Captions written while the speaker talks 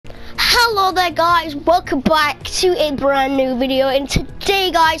Hello there guys, welcome back to a brand new video, and today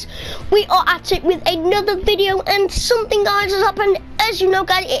guys we are at it with another video, and something guys has happened. As you know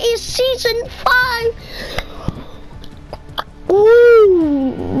guys, it is season 5.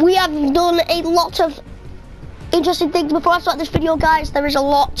 Ooh, we have done a lot of interesting things. Before I start this video guys, there is a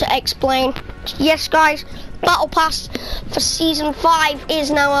lot to explain. Yes guys, Battle Pass for season 5 is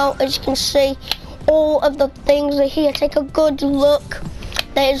now out. As you can see, all of the things are here. Take a good look.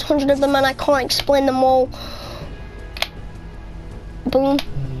 There's 100 of them and I can't explain them all. Boom.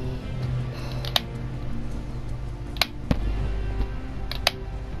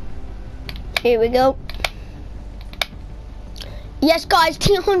 Here we go. Yes guys,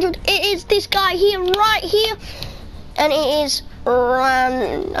 T100, it is this guy here, right here. And it is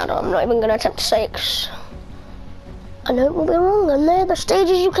I'm not even gonna attempt to say it 'cause I know it will be wrong. And they're the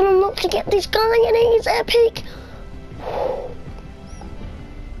stages you can unlock to get this guy, and it is epic.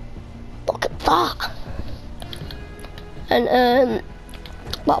 Look at that. And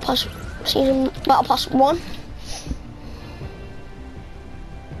Battle Pass 1.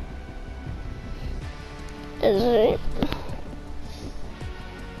 Is it?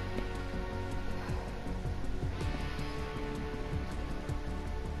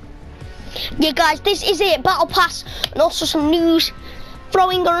 Yeah guys, this is it, Battle Pass, and also some news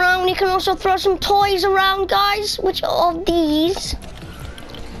throwing around. You can also throw some toys around guys, which are these.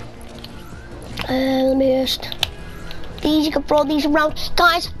 Let me just, these, you can throw these around.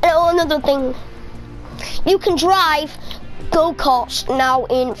 Guys, another thing, you can drive go-karts now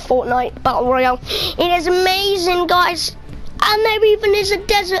in Fortnite Battle Royale. It is amazing guys, and there even is a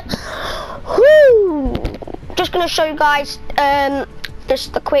desert. Woo! Just gonna show you guys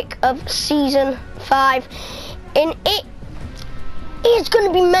just the quick of season 5, and it is going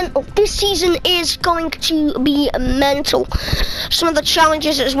to be mental. This season is going to be mental. Some of the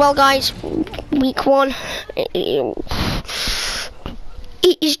challenges as well guys. Week 1, it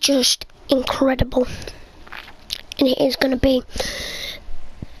is just incredible, and it is going to be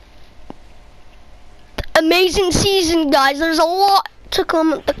amazing season guys. There's a lot to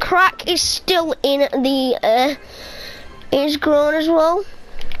come. The crack is still in the air. It is growing as well.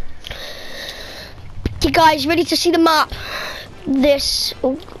 You guys ready to see the map? This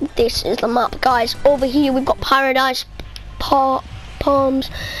is the map guys. Over here we've got Paradise Palms,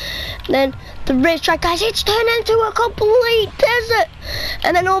 then the racetrack guys. It's turned into a complete desert.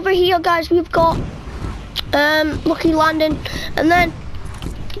 And then over here guys we've got Lucky Landing, and then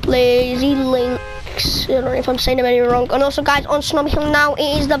Lazy Links. I don't know if I'm saying them any wrong. And also guys, on Snobby Hill now,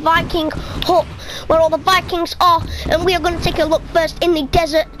 it is the Viking hut where all the Vikings are, and we are going to take a look first in the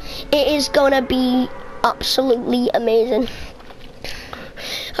desert. It is going to be absolutely amazing.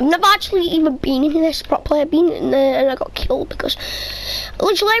 I've never actually even been in this properly. I've been in there and I got killed because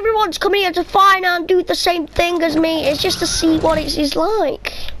literally everyone's coming here to find and do the same thing as me. It's just to see what it is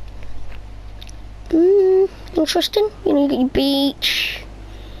like. Interesting. You know, you got your beach,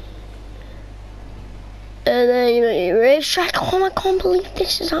 and then you got your racetrack. Oh, I can't believe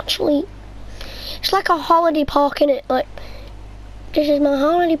this is actually, it's like a holiday park, innit? Like, this is my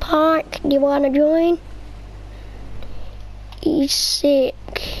holiday park. Do you want to join? He's sick.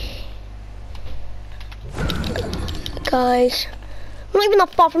 Guys, I'm not even that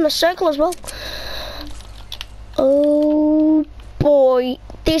far from the circle as well. Oh boy,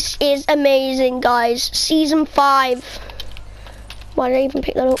 this is amazing guys. Season 5. Why did I even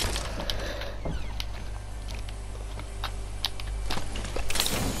pick that up?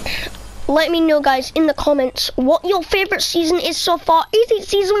 Let me know guys in the comments what your favorite season is so far. Is it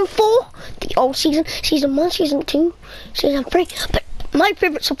season 4, the old season, season 1, season 2, season 3? But my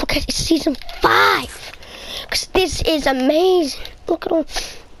favorite so far is season 5, because this is amazing. Look at them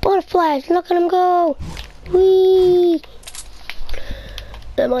butterflies, look at them go. Whee!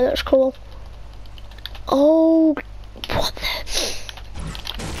 Never mind, that's cool. Oh, what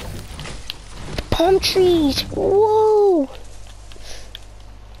the palm trees, whoa.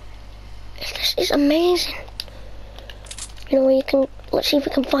 This is amazing. You know, you can, let's see if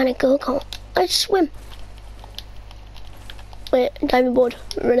we can find a go-kart. Let's swim. Wait, diving board,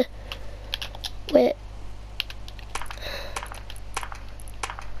 ready? Wait.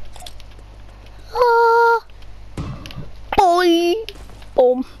 Ah! Boy!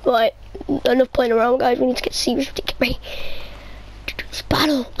 Boom. Right, enough playing around guys, we need to get serious. We need to get ready to do this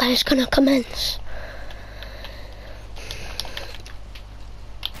battle that is gonna commence.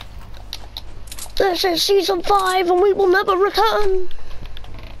 This is season 5 and we will never return.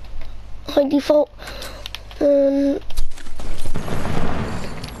 By default.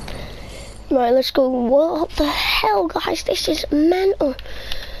 Right, let's go. What the hell, guys? This is mental.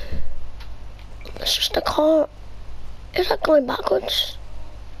 It's just a car. Is that going backwards?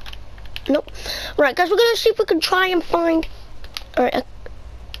 Nope. Right, guys, we're gonna see if we can try and find. Alright,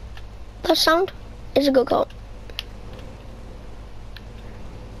 that sound is a go-kart.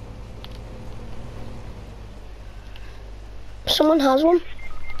 Someone has one.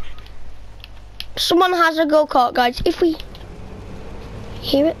 Someone has a go-kart, guys. If we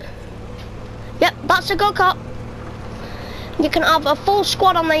hear it. Yep, that's a go-kart. You can have a full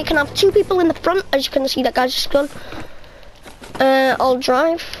squad on there. You can have 2 people in the front, as you can see that guy's just gone. I'll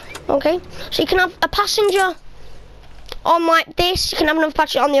drive. Okay. So you can have a passenger on like this. You can have another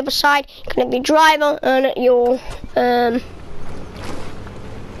passenger on the other side. You can have your driver and your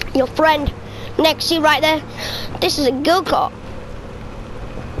friend next to you right there. This is a go-kart.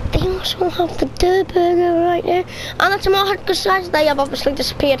 They also have the dirt burger right there. And that's more because sides they have obviously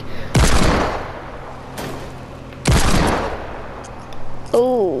disappeared.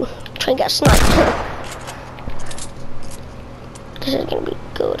 Oh, try and get a sniper. This is gonna be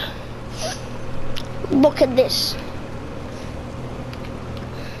good. Look at this.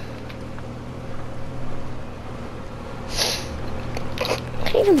 I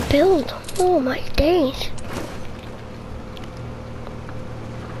can't even build. Oh my days.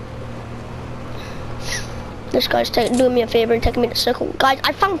 This guy's doing me a favor and taking me to circle. Guys,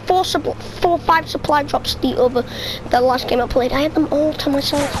 I found 4 or 5 supply drops the last game I played. I had them all to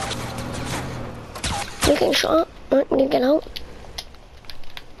myself. You're getting shot. Right, we need to get out.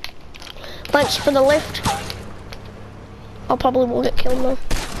 Thanks for the lift. I probably will get killed now.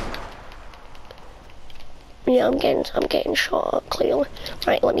 Yeah, I'm getting shot up clearly.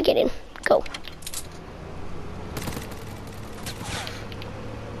 Right, let me get in. Go.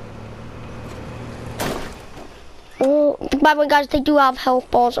 Oh, by the way, guys, they do have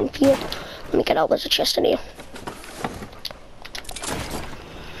health bars on field. Let me get out. There's a chest in here.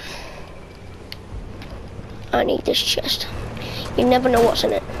 I need this chest. You never know what's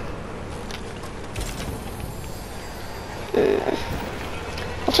in it.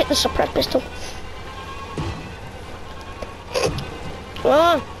 I'll take the suppressed pistol.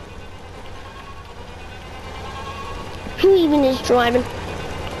 Ah. Who even is driving?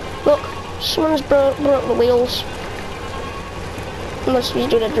 Look, someone's broke the wheels. Unless he's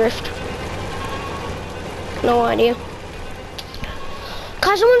doing a drift. No idea.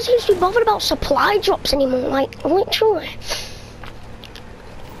 Guys, no one seems to be bothered about supply drops anymore. Like, literally.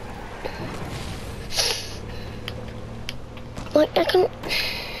 Like, I can...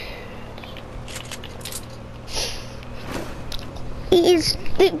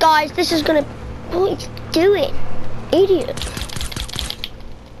 Guys, this is gonna... What are you doing? Idiot.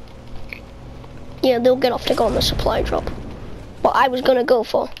 Yeah, they'll get off to go on the supply drop. What I was gonna go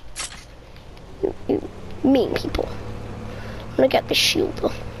for. You mean people. I'm gonna get the shield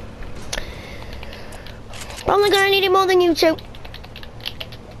though. Probably gonna need it more than you two.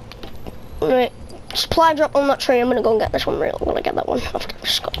 Right. Supply drop on that tree. I'm gonna go and get this one real. I'm gonna get that one after I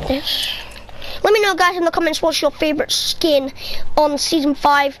just got this. Let me know, guys, in the comments what's your favourite skin on season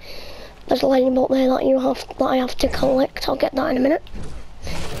 5. There's a lightning bolt there that I have to collect. I'll get that in a minute.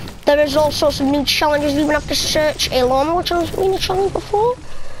 There is also some new challenges. We even have to search a llama, which I've been a challenge before.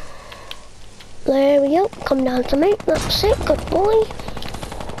 There we go. Come down to me. That's it. Good boy.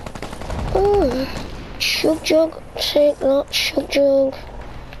 Oh, chug jug. Take that chug jug.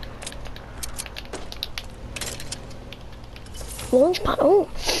 Launch pad. Oh.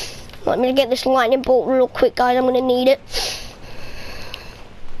 Let me get this lightning bolt real quick, guys. I'm gonna need it.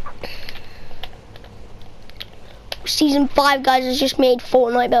 Season 5, guys, has just made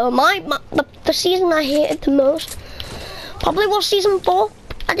Fortnite better. The season I hated the most probably was season 4.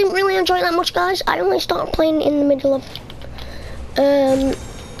 I didn't really enjoy it that much, guys. I only started playing in the middle of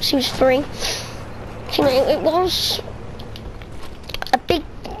season 3. It was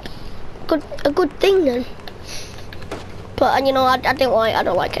a good thing then. But you know, I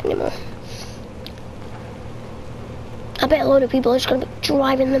don't like it anymore. I bet a lot of people are just gonna be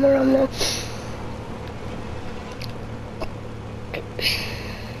driving them around now.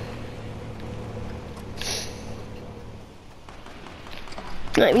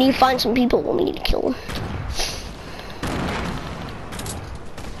 Right, we need to find some people when we need to kill them.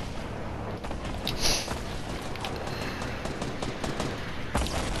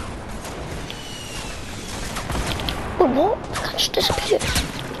 Oh, what? That just disappeared.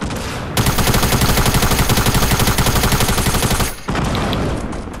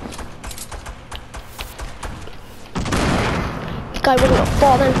 This guy really got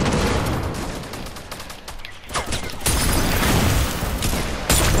far then.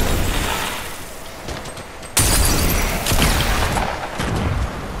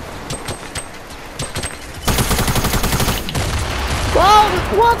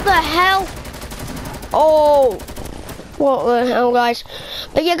 Whoa, what the hell? Oh, what the hell, guys?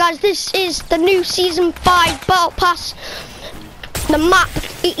 But yeah, guys, this is the new Season 5 Battle Pass. The map,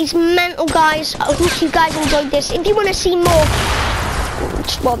 it is mental, guys. I hope you guys enjoyed this. If you want to see more,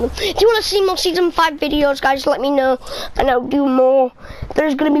 if you want to see more Season 5 videos, guys, let me know, and I'll do more.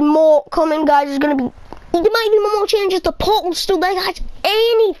 There's going to be more coming, guys. There's going to be, there might be more changes. The portal's still there, guys.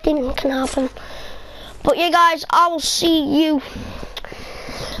 Anything can happen. But yeah, guys, I will see you.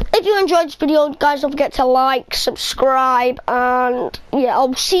 If you enjoyed this video, guys, don't forget to like, subscribe, and yeah,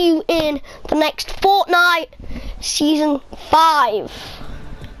 I'll see you in the next Fortnite Season 5.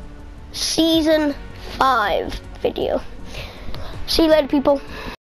 Season 5 video. See you later, people.